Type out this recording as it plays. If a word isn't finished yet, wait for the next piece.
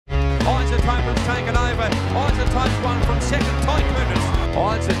punch one from second, tight movements.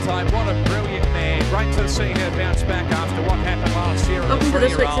 Odds and time, what a brilliant mare. Great to see her bounce back after what happened last year. Welcome to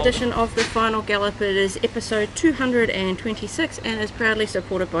this week's edition of the Final Gallop. It is episode 226 and is proudly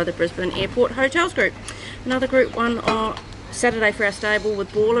supported by the Brisbane Airport Hotels Group. Another Group 1 on Saturday for our stable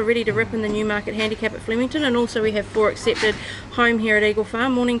with Baller ready to rip in the Newmarket Handicap at Flemington, and also we have 4 accepted home here at Eagle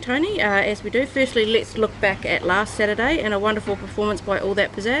Farm. Morning, Tony. As we do, firstly let's look back at last Saturday and a wonderful performance by All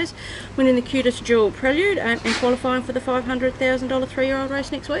That Pizzazz, winning the Cutest Jewel Prelude and qualifying for the $500,000 3-year-old race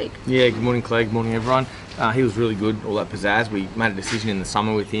next week. Yeah, good morning Craig, good morning everyone. He was really good, All That Pizzazz. We made a decision in the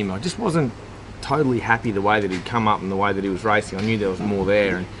summer with him. I just wasn't totally happy the way that he'd come up and the way that he was racing. I knew there was more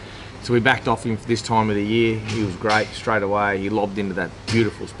there, and so we backed off him for this time of the year. He was great straight away. He lobbed into that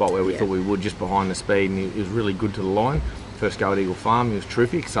beautiful spot where we thought we would, just behind the speed, and he was really good to the line. First go at Eagle Farm, he was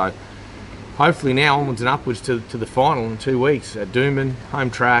terrific. So hopefully now onwards and upwards to the final in 2 weeks at Doomben,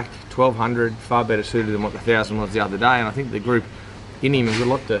 home track, 1200, far better suited than what the 1000 was the other day. And I think the group in him has got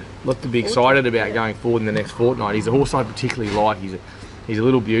a lot to be excited about going forward in the next fortnight. He's a horse I particularly like. He's a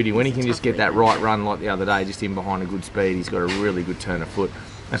little beauty. When he can just get that right run like the other day, just in behind a good speed, he's got a really good turn of foot.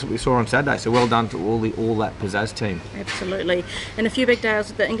 That's what we saw on Saturday, so well done to all That Pizzazz team. Absolutely. And a few big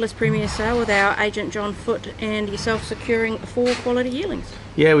days at the English Premier Sale with our agent John Foote and yourself securing 4 quality yearlings.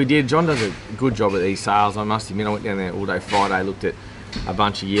 Yeah, we did. John does a good job at these sales. I must admit, I went down there all day Friday, looked at a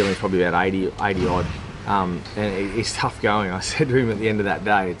bunch of yearlings, probably about 80 odd, and it's tough going. I said to him at the end of that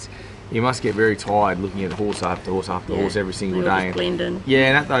day, you must get very tired looking at horse after horse after horse every single day. Blend in. Yeah,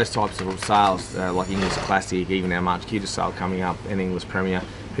 and at those types of sales, like English Classic, even our March Cutest sale coming up, and English Premier,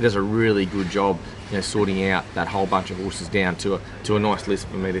 he does a really good job, sorting out that whole bunch of horses down to a nice list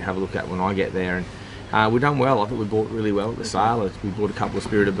for me to have a look at when I get there. And we've done well. I think we bought really well at the sale. We bought a couple of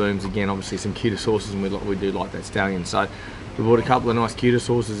Spirited Booms again, obviously some Cutest horses, and we do like that stallion. So we bought a couple of nice Cutest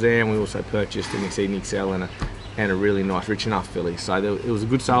horses there, and we also purchased an Exceeding Excel and a really nice Rich Enough filly. So it was a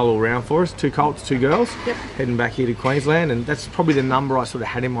good sale all round for us. 2 colts, 2 girls, heading back here to Queensland, and that's probably the number I sort of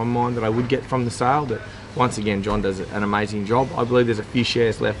had in my mind that I would get from the sale. But once again, John does an amazing job. I believe there's a few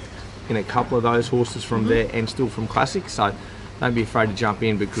shares left in a couple of those horses from there and still from Classic, so don't be afraid to jump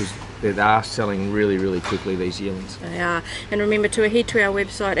in because they are selling really, really quickly, these yearlings. They are. And remember to head to our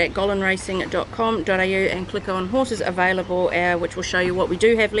website at gollanracing.com.au and click on Horses Available, which will show you what we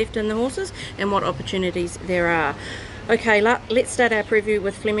do have left in the horses and what opportunities there are. Okay, let's start our preview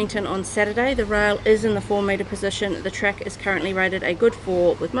with Flemington on Saturday. The rail is in the 4 metre position. The track is currently rated a good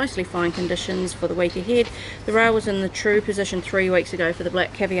 4 with mostly fine conditions for the week ahead. The rail was in the true position 3 weeks ago for the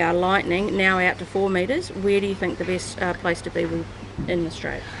Black Caviar Lightning, now out to 4 metres. Where do you think the best place to be in the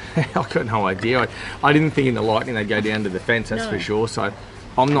straight? I've got no idea. I didn't think in the Lightning they'd go down to the fence, that's for sure. So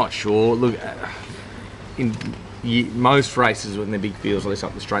I'm not sure. Look, most races in the big fields, at least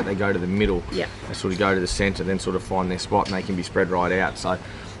up the straight, they go to the middle. They sort of go to the centre, then sort of find their spot, and they can be spread right out. So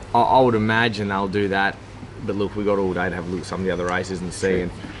I would imagine they'll do that. But look, we've got all day to have a look at some of the other races and see.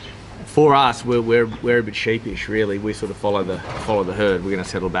 And for us, we're a bit sheepish, really. We sort of follow the herd. We're going to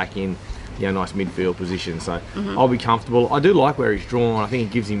settle back in, nice midfield position. So I'll be comfortable. I do like where he's drawn. I think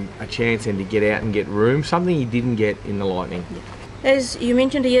it gives him a chance then to get out and get room, something he didn't get in the Lightning. As you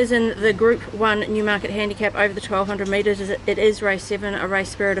mentioned, he is in the Group 1 Newmarket Handicap over the 1200 metres. It is race 7. A race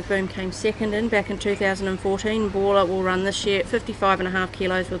Spirited Boom came second in back in 2014. Baller will run this year at 55.5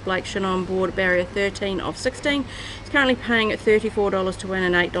 kilos with Blake Shin on board, barrier 13 of 16. He's currently paying at $34 to win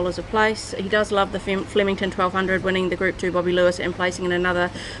and $8 a place. He does love the Flemington 1200, winning the Group 2 Bobby Lewis and placing in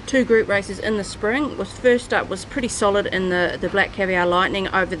another 2 group races in the spring. First up was pretty solid in the Black Caviar Lightning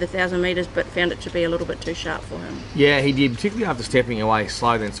over the 1000 metres, but found it to be a little bit too sharp for him. Yeah, he did, particularly after stepping away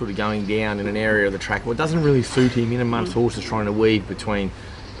slow, then sort of going down in an area of the track. Well, it doesn't really suit him in amongst horses trying to weave between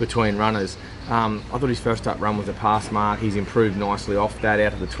runners. I thought his first up run was a pass mark. He's improved nicely off that.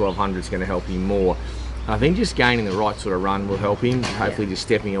 Out of the 1200 is going to help him more. I think just gaining the right sort of run will help him. Hopefully just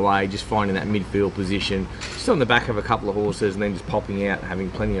stepping away, just finding that midfield position, just on the back of a couple of horses, and then just popping out,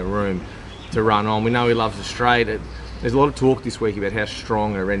 having plenty of room to run on. We know he loves the straight. There's a lot of talk this week about how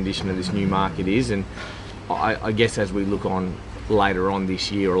strong a rendition of this Newmarket is, and I guess as we look on later on this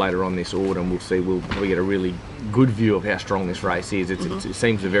year or later on this autumn, we'll probably get a really good view of how strong this race is. It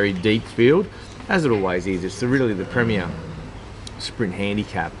seems a very deep field, as it always is. It's really the premier sprint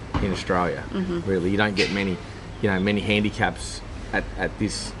handicap in Australia. Really, you don't get many handicaps at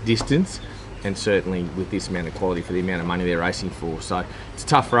this distance, and certainly with this amount of quality for the amount of money they're racing for. So it's a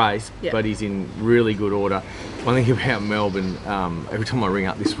tough race, but he's in really good order. One thing about Melbourne, every time I ring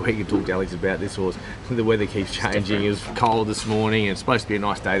up this week and talk to Alex about this horse, the weather keeps changing. It was cold this morning, and it's supposed to be a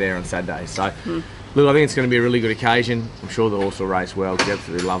nice day there on Saturday. So Look, I think it's going to be a really good occasion. I'm sure the horse will race well because he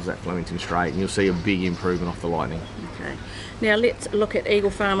absolutely loves that Flemington straight, and you'll see a big improvement off the Lightning. Okay. Now let's look at Eagle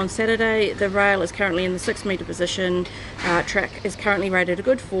Farm on Saturday. The rail is currently in the 6 metre position. Track is currently rated a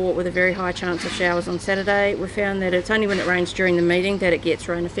good 4 with a very high chance of showers on Saturday. We found that it's only when it rains during the meeting that it gets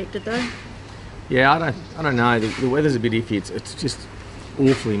rain affected though. Yeah, I don't know. The weather's a bit iffy. It's just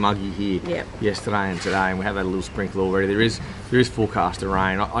awfully muggy here yesterday and today, and we have had a little sprinkle already. There is forecast of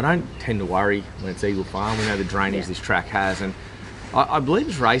rain. I don't tend to worry when it's Eagle Farm. We know the drainage this track has, and I believe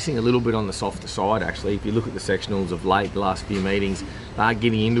it's racing a little bit on the softer side actually. If you look at the sectionals of late, the last few meetings, they are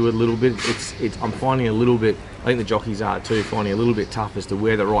getting into it a little bit. I'm finding a little bit, I think the jockeys are too, finding a little bit tough as to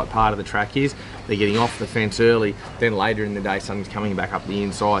where the right part of the track is. They're getting off the fence early, then later in the day something's coming back up the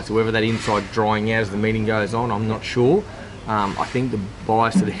inside. So whether that inside drying out as the meeting goes on, I'm not sure. I think the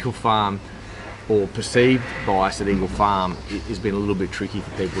bias at Eagle Farm, or perceived bias at Eagle Farm, has been a little bit tricky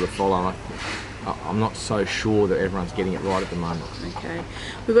for people to follow. I'm not so sure that everyone's getting it right at the moment. Okay.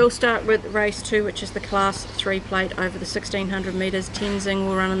 We will start with race 2, which is the Class 3 plate over the 1600 metres. Tenzing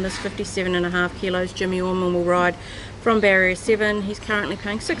will run in this, 57.5 kilos. Jimmy Orman will ride from barrier 7. He's currently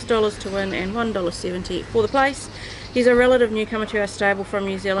paying $6 to win and $1.70 for the place. He's a relative newcomer to our stable from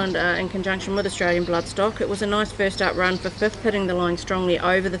New Zealand in conjunction with Australian bloodstock. It was a nice first up run for 5th, hitting the line strongly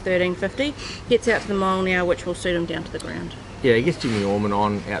over the 1350. Gets out to the mile now, which will suit him down to the ground. Yeah, he gets Jimmy Orman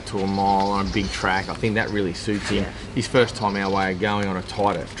on out to a mile on a big track. I think that really suits him. His first time our way of going on a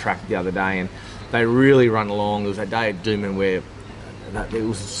tighter track the other day, and they really run along. There was that day at Dooman where there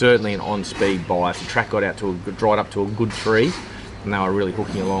was certainly an on-speed bias. The track got out to dried up to a good 3. And they were really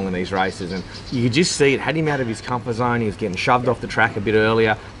hooking along in these races, and you could just see it had him out of his comfort zone. He was getting shoved off the track a bit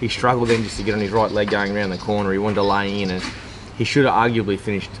earlier. He struggled then just to get on his right leg going around the corner. He wanted to lay in, and he should have arguably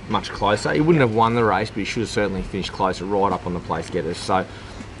finished much closer. He wouldn't have won the race, but he should have certainly finished closer, right up on the place getters. So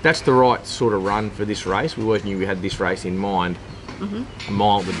that's the right sort of run for this race. We always knew we had this race in mind. A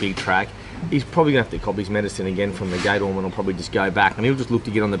mile at the big track. He's probably going to have to cop his medicine again from the gate. Orman will probably just go back, and he'll just look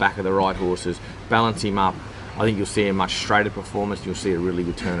to get on the back of the right horses, balance him up. I think you'll see a much straighter performance. You'll see a really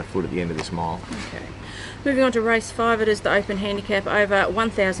good turn of foot at the end of this mile. Okay. Moving on to race 5, it is the Open Handicap over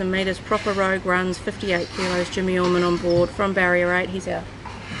 1,000 metres. Proper Rogue runs, 58 kilos. Jimmy Orman on board from barrier 8. He's our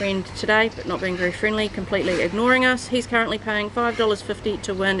friend today, but not being very friendly, completely ignoring us. He's currently paying $5.50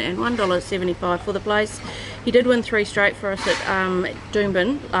 to win and $1.75 for the place. He did win 3 straight for us at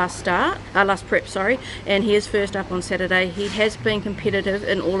Doomben last prep, and he is first up on Saturday. He has been competitive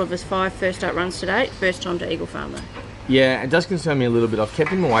in all of his 5 first up runs to date. First time to Eagle Farm though. Yeah, it does concern me a little bit. I've kept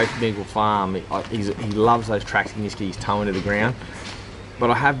him away from Eagle Farm. He loves those tracks. He can just get his toe into the ground.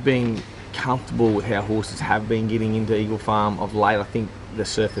 But I have been comfortable with how horses have been getting into Eagle Farm of late. I think the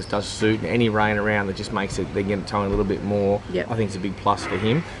surface does suit, and any rain around that just makes it, they get towing a little bit more. I think it's a big plus for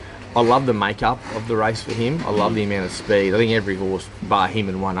him. I love the makeup of the race for him. I love the amount of speed. I think every horse, bar him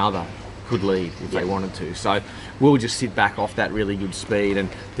and one other, could lead if they wanted to. So we'll just sit back off that really good speed, and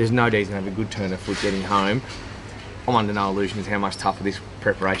there's no doubt he's going to have a good turn of foot getting home. I'm under no illusions how much tougher this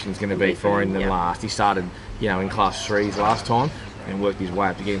preparation is going to be for him than last. He started, in class 3s last time and worked his way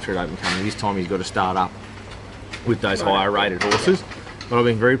up to getting through to Open Coming. This time he's got to start up with those higher rated horses. But I've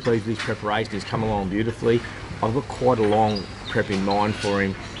been very pleased with his preparation. He's come along beautifully. I've got quite a long prep in mind for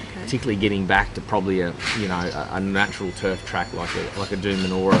him, particularly getting back to probably a natural turf track like a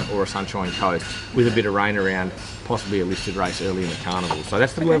Doomben or a Sunshine Coast with a bit of rain around, possibly a listed race early in the carnival. So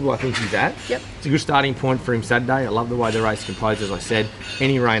that's the level I think he's at. It's a good starting point for him Saturday. I love the way the race composed, as I said.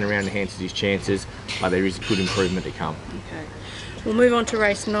 Any rain around enhances his chances, but there is good improvement to come. We'll move on to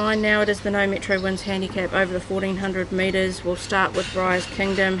race 9 now. It is the No Metro Wins Handicap over the 1400 metres. We'll start with Briars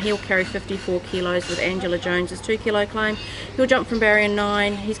Kingdom. He'll carry 54 kilos with Angela Jones's 2 kilo claim. He'll jump from barrier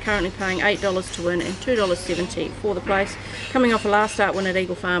 9. He's currently paying $8 to win and $2.70 for the place. Coming off a last start win at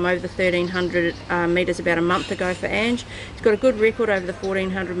Eagle Farm over the 1300 metres about a month ago for Ange. He's got a good record over the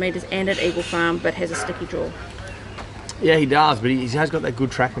 1400 metres and at Eagle Farm, but has a sticky draw. Yeah, he does, but he has got that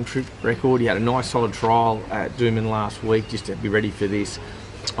good track and trip record. He had a nice solid trial at Dooman last week just to be ready for this.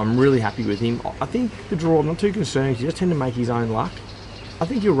 I'm really happy with him. I think the draw, I'm not too concerned. He just tend to make his own luck. I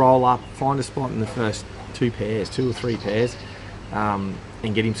think he'll roll up, find a spot in the first 2 or 3 pairs, and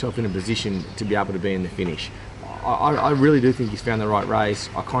get himself in a position to be able to be in the finish. I really do think he's found the right race.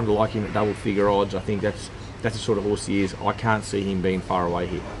 I kind of like him at double figure odds. I think that's the sort of horse he is. I can't see him being far away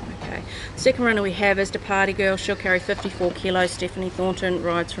here. Okay. The second runner we have is the Party Girl. She'll carry 54 kilos. Stephanie Thornton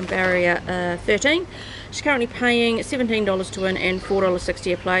rides from barrier 13. She's currently paying $17 to win and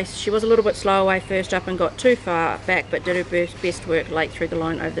 $4.60 a place. She was a little bit slow away first up and got too far back, but did her best work late through the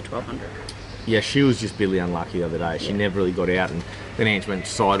line over the 1200. Yeah, she was just bitterly unlucky the other day. She never really got out, and then Ange went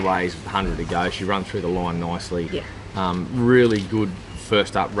sideways with 100 to go. She ran through the line nicely. Yeah. Really good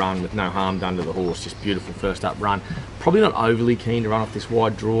first up run with no harm done to the horse. Just beautiful first up run. Probably not overly keen to run off this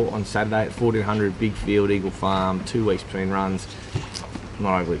wide draw on Saturday at 1400, big field, Eagle Farm, 2 weeks between runs.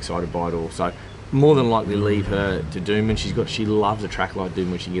 Not overly excited by it all. So more than likely leave her to Doomben. She loves a track like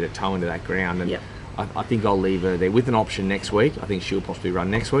Doomben. She can get a toe into that ground, and I think I'll leave her there with an option next week. I think she'll possibly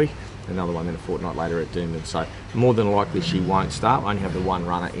run next week. Another one then a fortnight later at Doomben. So more than likely she won't start. I only have the one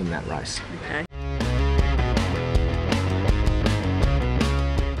runner in that race. Okay.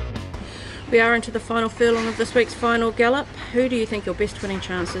 We are into the final furlong of this week's Final Gallop. Who do you think your best winning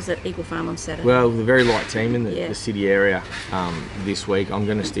chances at Eagle Farm on Saturday? Well, the very light team in the city area this week. I'm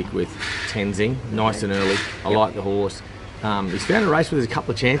going to stick with Tenzing, nice and early. I like the horse. He's found a race where there's a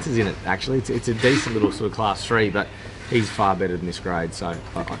couple of chances in it, actually. It's a decent little sort of class 3, but he's far better than this grade, so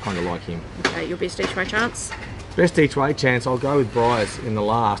I kind of like him. Okay, your best each way chance? Best each way chance, I'll go with Briars in the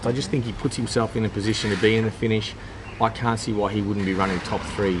last. I just think he puts himself in a position to be in the finish. I can't see why he wouldn't be running top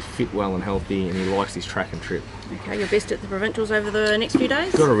 3. He's fit, well and healthy, and he likes his track and trip. Okay, your best at the provincials over the next few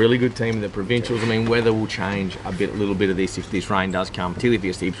days? Got a really good team in the provincials. I mean, weather will change a little bit of this if this rain does come. Particularly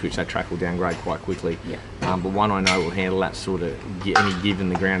if it's Ipswich, that track will downgrade quite quickly. Yeah. But one I know will handle that sort of any give in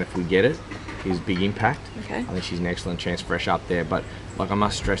the ground if we get it is Big Impact. Okay. I think she's an excellent chance fresh up there. But like I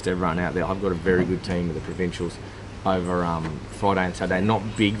must stress to everyone out there, I've got a very good team of the provincials over Friday and Saturday. Not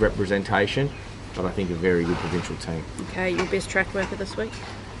big representation, but I think a very good provincial team. Okay, your best track worker this week?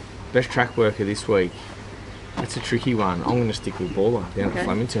 Best track worker this week? That's a tricky one. I'm going to stick with Baller down at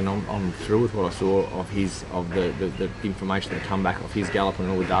Flemington. I'm thrilled with what I saw of the information that come back off his gallop and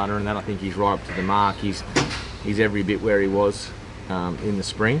all the data and that. I think he's right up to the mark. He's every bit where he was in the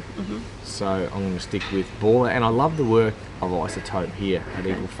spring. So I'm going to stick with Baller, and I love the work of Isotope here at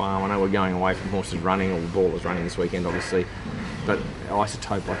Eagle Farm. I know we're going away from horses running, or Baller's running this weekend obviously, but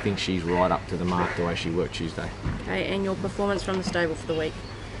Isotope, I think she's right up to the mark the way she worked Tuesday. Okay, and your performance from the stable for the week?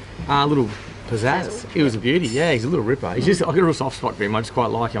 A little pizzazz. He was a beauty. Yeah, he's a little ripper. He's just, I got a real soft spot for him. I just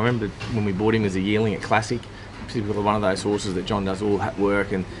quite like him. I remember when we bought him as a yearling at Classic. He's one of those horses that John does all that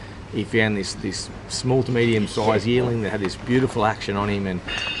work, and he found this small to medium size yearling that had this beautiful action on him, and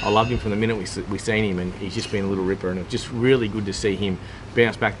I loved him from the minute we seen him, and he's just been a little ripper, and it's just really good to see him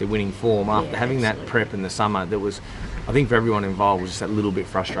bounce back to winning form after having that prep in the summer that was, I think for everyone involved, was just a little bit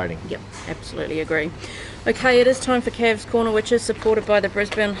frustrating. Yep, absolutely agree. Okay, it is time for Cav's Corner, which is supported by the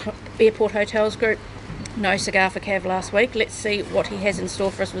Brisbane Airport Hotels Group. No cigar for Cav last week. Let's see what he has in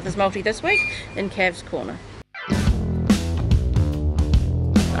store for us with his multi this week in Cav's Corner.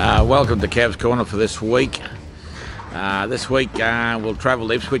 Welcome to Cav's Corner for this week. This week we'll travel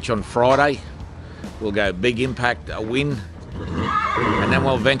to Ipswich on Friday. We'll go Big Impact, a win. And then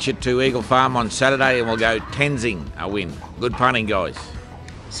we'll venture to Eagle Farm on Saturday and we'll go Tenzing, a win. Good punting, guys.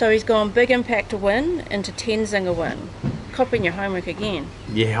 So he's gone Big Impact a win into Tenzing a win. Copying your homework again.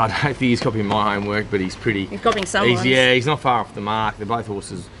 Yeah, I don't think he's copying my homework, but he's copying someone's. He's not far off the mark. They're both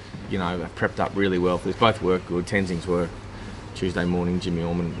horses, have prepped up really well for this. Both work good. Tenzing's work. Tuesday morning, Jimmy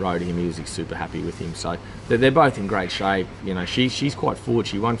Orman rode him. He was super happy with him. So they're both in great shape. She's quite forward.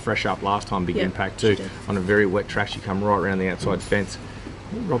 She won fresh up last time, Big Impact too, on a very wet track. She come right around the outside fence.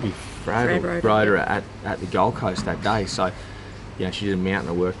 Robbie Frad rode her at the Gold Coast that day. So she did a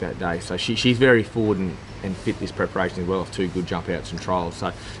mountain of work that day. So she's very forward and fit this preparation as well, of 2 good jump outs and trials.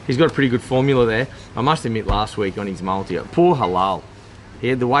 So he's got a pretty good formula there. I must admit, last week on his multi, poor Halal, he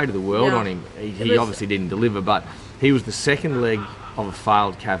had the weight of the world on him. He obviously didn't deliver, but he was the second leg of a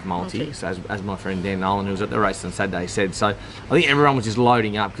failed Cav multi, so as my friend Dan Nolan, who was at the race on Saturday, said. So I think everyone was just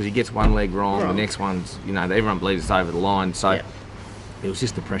loading up because he gets one leg wrong. The next one's, everyone believes it's over the line. So it was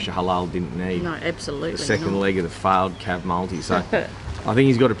just the pressure Halal didn't need. No, absolutely. The second leg of the failed Cav multi. So I think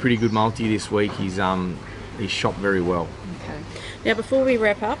he's got a pretty good multi this week. He's shot very well. Okay. Now, before we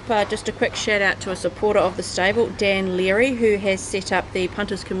wrap up, just a quick shout out to a supporter of the stable, Dan Leary, who has set up the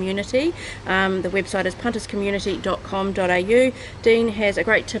Punters Community. The website is punterscommunity.com.au. Dean has a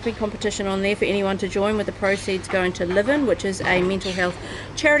great tipping competition on there for anyone to join, with the proceeds going to Live In, which is a mental health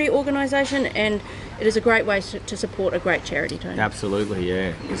charity organisation, and it is a great way to support a great charity, Tony. Absolutely,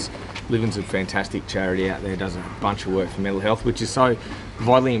 yeah. Live In's a fantastic charity out there, does a bunch of work for mental health, which is so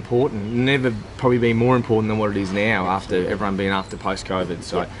vitally important. Never probably been more important than what it is now, after everyone being after post-COVID.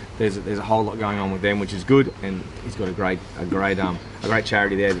 So there's a whole lot going on with them, which is good, and he's got a great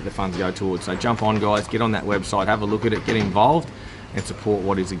charity there that the funds go towards. So jump on, guys, get on that website, have a look at it, get involved, and support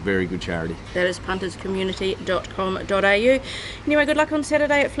what is a very good charity. That is punterscommunity.com.au. Anyway, good luck on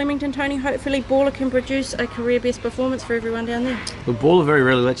Saturday at Flemington, Tony. Hopefully Baller can produce a career best performance for everyone down there. Look, Baller very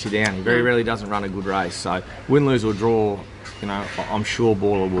rarely lets you down. He very rarely doesn't run a good race. So win, lose or draw, you know, I'm sure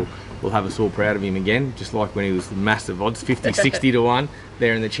Baller will have us all proud of him again, just like when he was the massive odds, 50, 60 to 1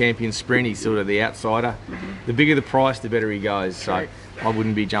 there in the Champion Sprint. He's sort of the outsider. The bigger the price, the better he goes. So I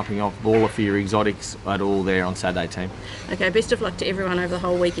wouldn't be jumping off Baller for your exotics at all there on Saturday, team. Okay, best of luck to everyone over the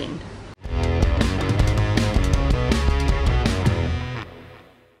whole weekend.